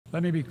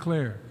Let me be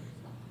clear.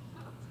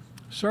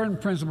 Certain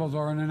principles of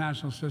our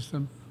international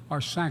system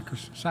are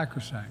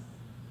sacrosanct.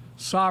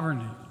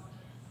 Sovereignty,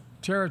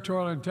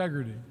 territorial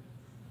integrity,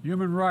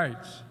 human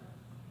rights.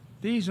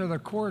 These are the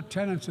core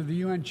tenets of the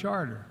UN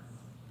Charter,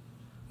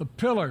 the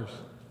pillars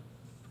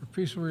for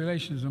peaceful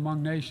relations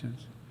among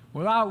nations,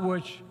 without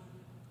which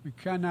we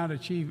cannot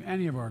achieve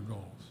any of our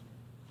goals.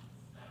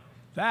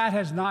 That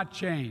has not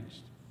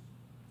changed,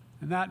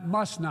 and that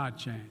must not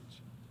change.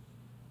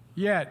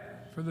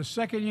 Yet, for the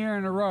second year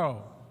in a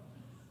row,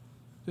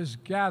 this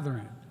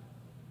gathering,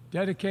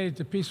 dedicated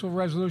to peaceful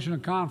resolution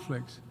of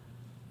conflicts,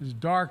 is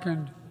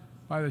darkened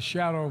by the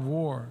shadow of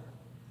war.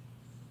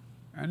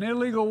 An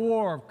illegal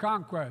war of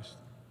conquest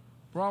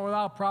brought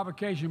without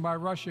provocation by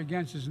Russia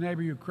against its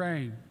neighbor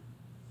Ukraine.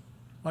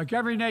 Like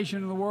every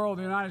nation in the world,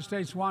 the United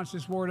States wants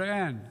this war to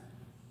end.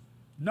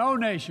 No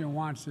nation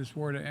wants this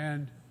war to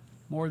end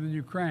more than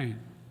Ukraine.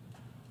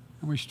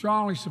 And we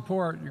strongly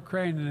support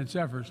Ukraine in its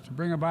efforts to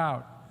bring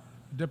about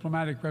a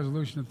diplomatic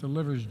resolution that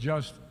delivers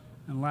just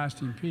and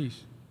lasting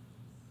peace.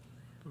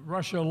 But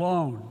Russia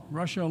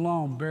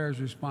alone bears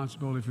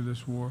responsibility for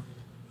this war.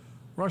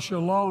 Russia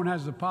alone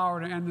has the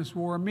power to end this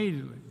war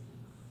immediately.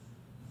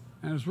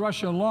 And it's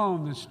Russia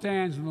alone that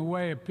stands in the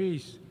way of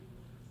peace,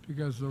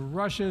 because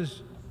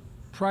Russia's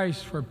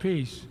price for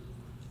peace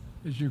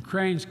is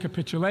Ukraine's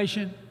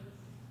capitulation,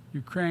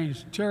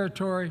 Ukraine's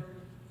territory,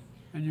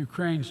 and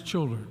Ukraine's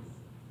children.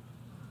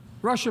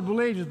 Russia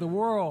believes that the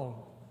world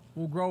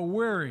will grow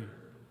weary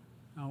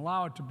and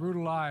allow it to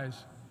brutalize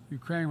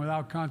Ukraine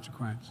without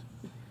consequence.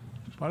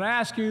 But I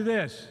ask you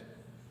this: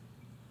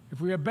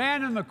 if we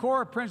abandon the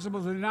core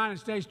principles of the United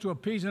States to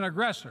appease an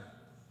aggressor,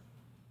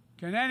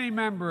 can any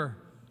member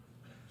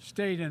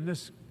state in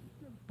this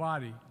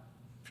body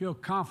feel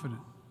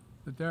confident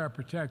that they are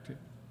protected?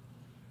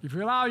 If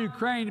you allow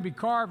Ukraine to be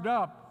carved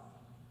up,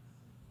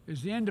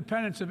 is the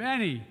independence of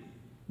any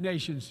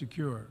nation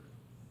secure?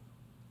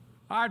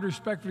 I'd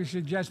respectfully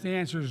suggest the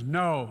answer is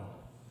no.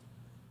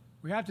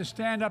 We have to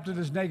stand up to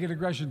this naked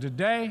aggression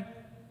today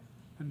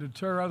and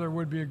deter other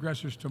would-be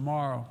aggressors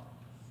tomorrow.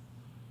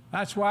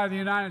 That's why the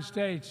United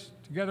States,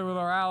 together with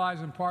our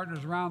allies and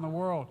partners around the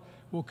world,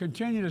 will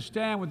continue to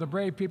stand with the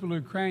brave people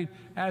of Ukraine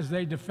as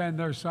they defend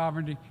their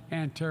sovereignty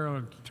and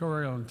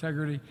territorial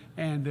integrity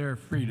and their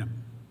freedom.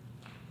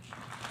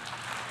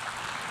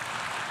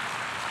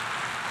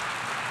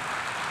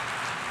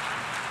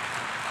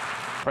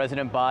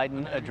 President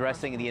Biden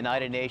addressing the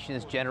United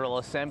Nations General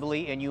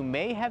Assembly, and you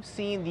may have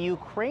seen the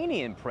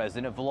Ukrainian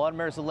President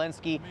Volodymyr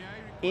Zelensky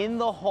in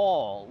the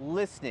hall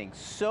listening.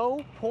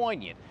 So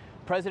poignant.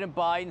 President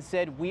Biden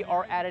said we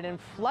are at an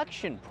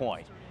inflection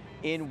point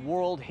in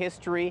world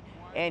history,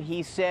 and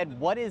he said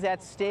what is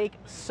at stake?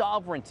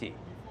 Sovereignty,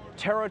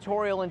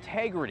 territorial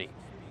integrity,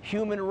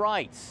 human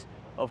rights.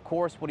 Of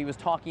course, what he was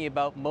talking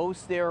about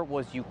most there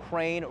was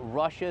Ukraine,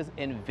 Russia's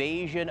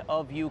invasion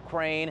of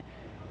Ukraine,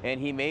 and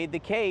he made the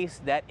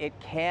case that it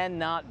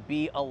cannot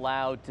be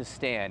allowed to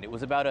stand. It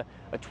was about a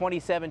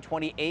 27,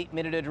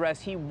 28-minute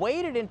address. He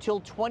waited until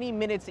 20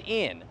 minutes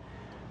in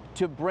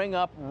to bring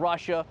up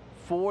Russia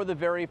for the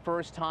very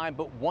first time,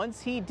 but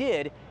once he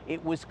did,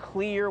 it was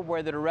clear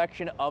where the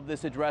direction of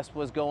this address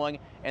was going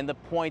and the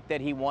point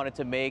that he wanted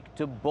to make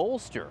to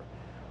bolster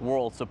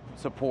world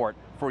support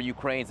for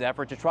Ukraine's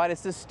effort, to try to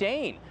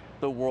sustain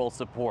the world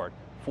support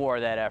for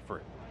that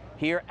effort.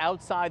 Here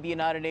outside the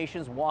United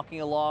Nations,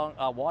 watching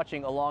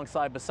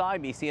alongside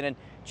beside me, CNN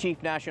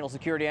Chief National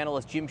Security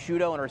Analyst Jim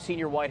Sciutto and our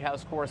senior White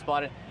House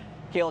correspondent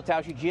Kayla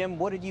Tausche. Jim,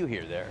 what did you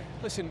hear there?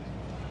 Listen,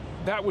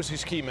 that was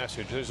his key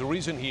message. There's a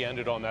reason he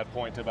ended on that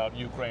point about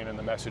Ukraine and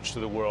the message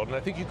to the world. And I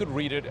think you could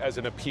read it as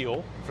an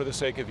appeal for the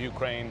sake of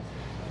Ukraine,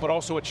 but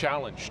also a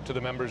challenge to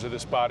the members of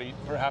this body,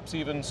 perhaps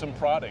even some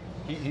prodding.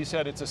 He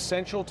said it's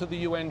essential to the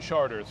UN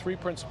Charter, 3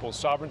 principles: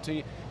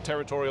 sovereignty,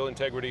 territorial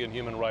integrity, and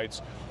human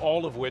rights,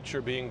 all of which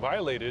are being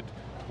violated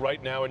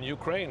right now in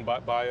Ukraine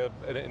by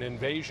an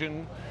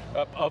invasion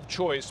of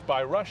choice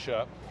by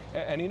Russia.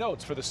 And he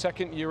notes, for the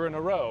second year in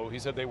a row, he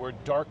said they were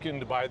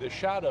darkened by the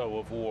shadow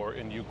of war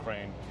in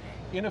Ukraine.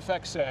 In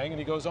effect saying, and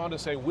he goes on to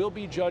say, we'll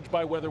be judged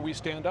by whether we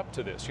stand up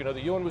to this. You know,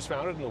 the UN was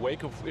founded in the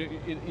wake of,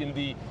 in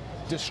the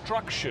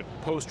destruction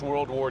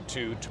post-World War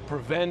II to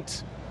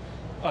prevent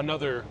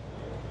another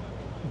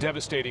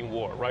devastating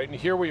war, right? And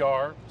here we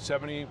are,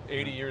 70,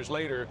 80 years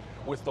later,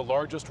 with the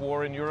largest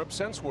war in Europe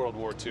since World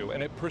War II.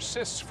 And it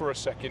persists for a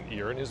second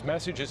year. And his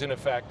message is, in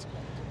effect,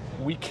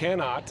 we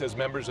cannot, as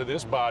members of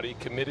this body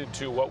committed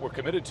to what we're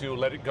committed to,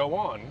 let it go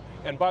on.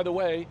 And by the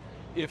way,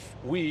 if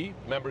we,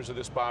 members of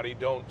this body,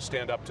 don't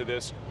stand up to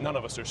this, none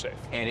of us are safe.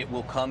 And it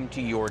will come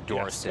to your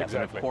doorstep. Yes,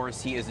 exactly. And of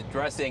course, he is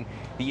addressing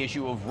the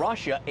issue of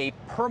Russia, a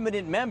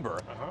permanent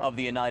member of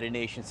the United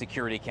Nations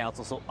Security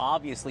Council. So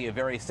obviously a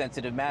very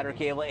sensitive matter,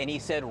 Kayla. And he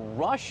said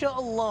Russia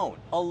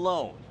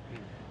alone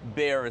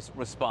bears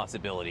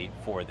responsibility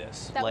for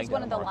this. That was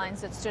one of the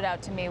lines that stood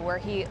out to me, where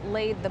he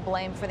laid the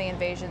blame for the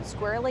invasion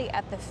squarely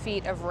at the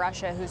feet of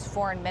Russia, whose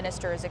foreign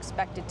minister is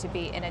expected to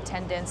be in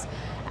attendance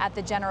at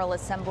the General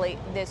Assembly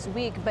this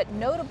week. But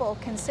notable,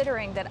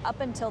 considering that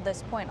up until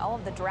this point, all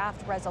of the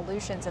draft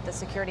resolutions at the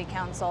Security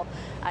Council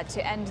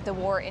to end the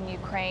war in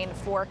Ukraine,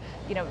 for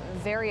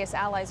various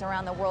allies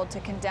around the world to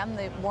condemn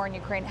the war in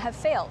Ukraine, have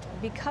failed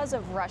because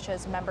of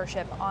Russia's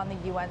membership on the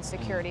UN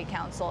Security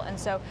Council. And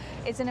so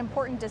it's an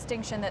important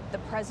distinction that the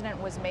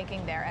president was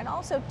making there. And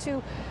also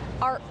to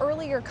our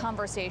earlier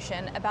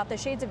conversation about the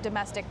shades of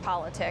domestic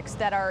politics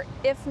that are,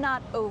 if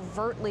not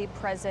overtly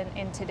present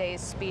in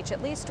today's speech,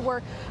 at least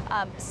were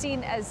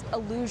seen as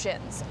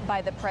allusions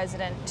by the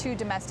president to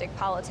domestic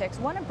politics.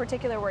 One in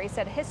particular where he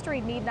said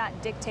history need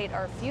not dictate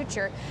our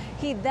future.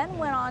 He then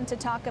went on to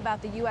talk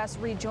about the U.S.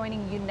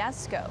 rejoining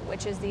UNESCO,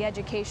 which is the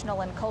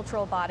educational and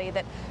cultural body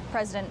that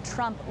President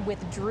Trump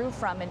withdrew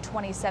from in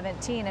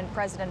 2017 and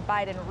President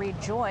Biden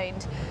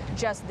rejoined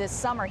just this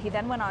summer. He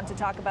then went on to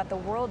talk about the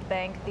World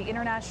Bank, the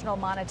International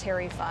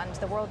Monetary Fund,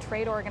 the World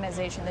Trade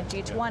Organization, the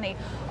G20,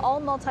 all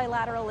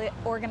multilateral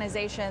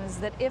organizations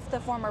that if the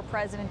former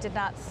president did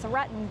not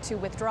threaten to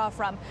withdraw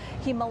from,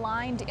 he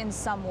maligned in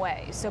some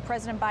way. So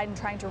President Biden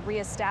trying to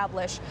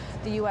reestablish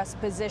the U.S.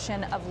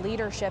 position of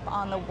leadership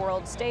on the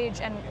world stage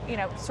and,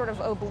 sort of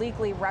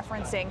obliquely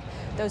referencing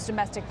those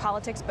domestic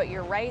politics. But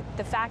you're right,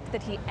 the fact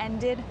that he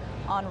ended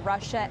on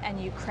Russia and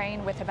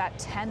Ukraine with about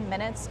 10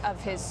 minutes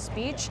of his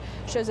speech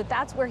shows that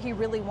that's where he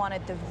really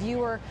wanted the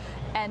viewer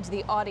and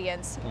the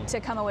audience to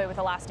come away with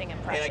a lasting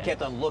impression. And I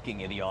kept on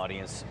looking at the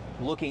audience,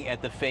 looking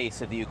at the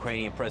face of the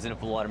Ukrainian President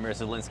Volodymyr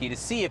Zelensky to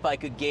see if I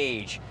could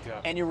gauge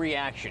any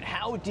reaction.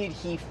 How did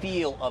he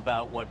feel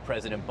about what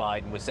President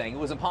Biden was saying? It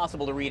was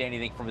impossible to read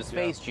anything from his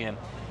face, Jim.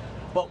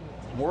 But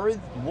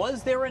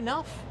was there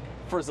enough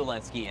for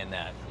Zelensky in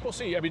that? Well,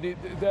 see, I mean,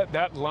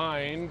 that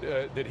line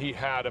that he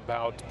had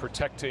about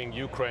protecting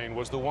Ukraine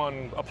was the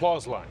one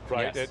applause line,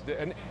 right?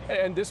 Yes.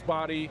 And this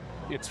body,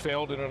 it's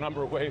failed in a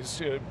number of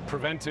ways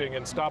preventing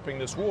and stopping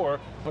this war,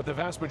 but the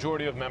vast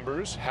majority of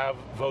members have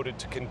voted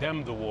to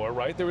condemn the war,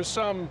 right? There is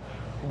some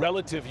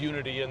relative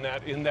unity in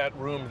that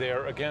room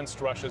there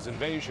against Russia's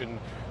invasion,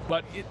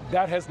 but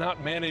that has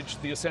not managed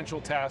the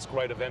essential task,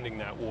 right, of ending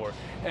that war.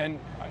 And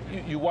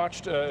you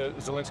watched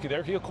Zelensky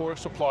there. He, of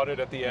course, applauded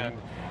at the end.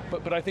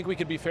 But I think we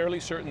can be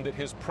fairly certain that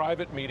his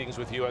private meetings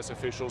with U.S.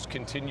 officials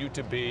continue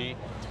to be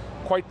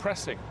quite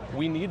pressing.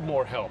 We need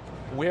more help.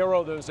 Where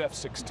are those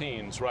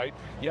F-16s, right?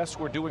 Yes,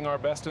 we're doing our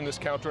best in this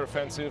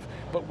counteroffensive,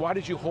 but why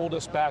did you hold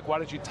us back? Why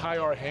did you tie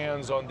our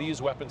hands on these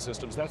weapon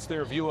systems? That's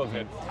their view of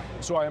it.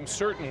 So I am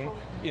certain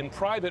in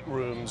private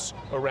rooms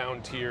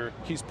around here,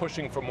 he's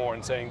pushing for more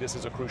and saying this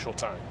is a crucial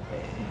time.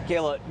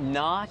 Kayla,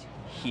 not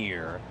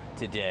here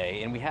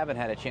today, and we haven't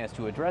had a chance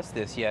to address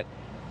this yet.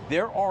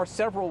 There are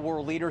several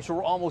world leaders who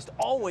are almost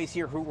always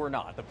here who were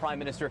not. The Prime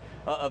Minister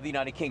of the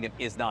United Kingdom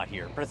is not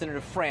here. President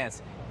of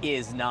France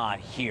is not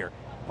here.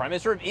 Prime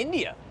Minister of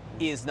India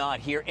is not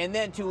here. And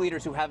then two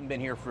leaders who haven't been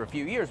here for a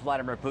few years,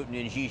 Vladimir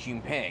Putin and Xi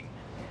Jinping.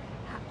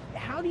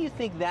 How do you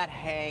think that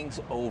hangs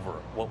over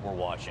what we're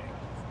watching?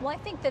 Well, I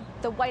think that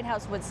the White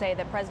House would say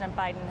that President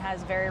Biden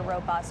has very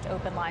robust,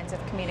 open lines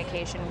of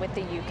communication with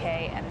the UK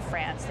and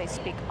France. They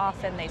speak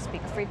often, they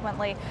speak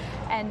frequently,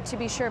 and to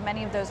be sure,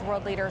 many of those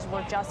world leaders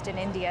were just in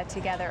India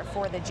together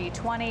for the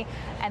G20.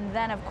 And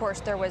then, of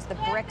course, there was the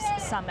BRICS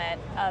summit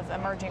of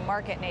emerging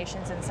market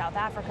nations in South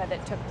Africa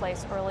that took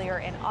place earlier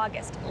in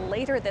August.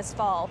 Later this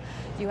fall,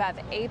 you have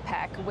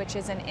APEC, which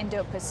is an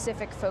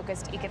Indo-Pacific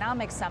focused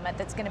economic summit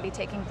that's going to be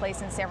taking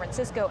place in San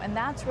Francisco, and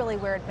that's really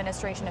where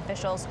administration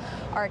officials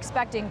are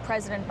expecting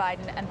President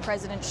Biden and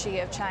President Xi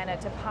of China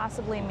to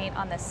possibly meet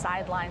on the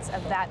sidelines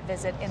of that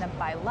visit in a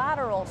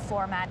bilateral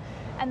format.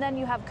 And then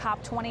you have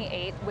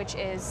COP28, which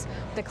is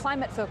the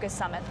climate-focused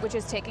summit, which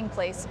is taking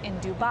place in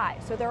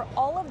Dubai. So there are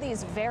all of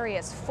these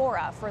various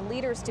fora for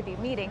leaders to be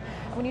meeting.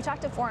 And when you talk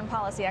to foreign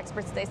policy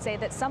experts, they say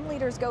that some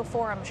leaders go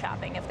forum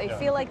shopping. If they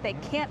feel like they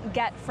can't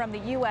get from the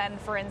UN,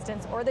 for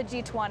instance, or the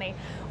G20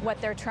 what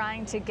they're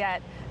trying to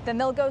get, then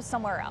they'll go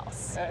somewhere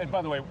else. And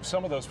by the way,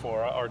 some of those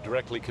fora are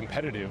directly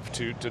competitive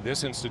to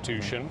this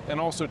institution and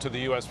also to the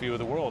U.S. view of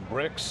the world.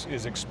 BRICS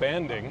is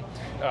expanding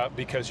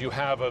because you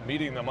have a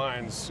meeting of the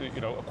minds,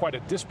 quite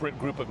a disparate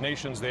group of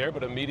nations there,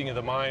 but a meeting of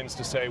the minds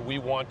to say we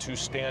want to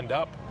stand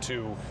up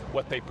to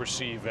what they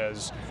perceive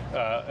as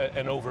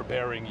an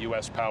overbearing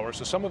U.S. power.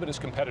 So some of it is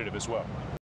competitive as well.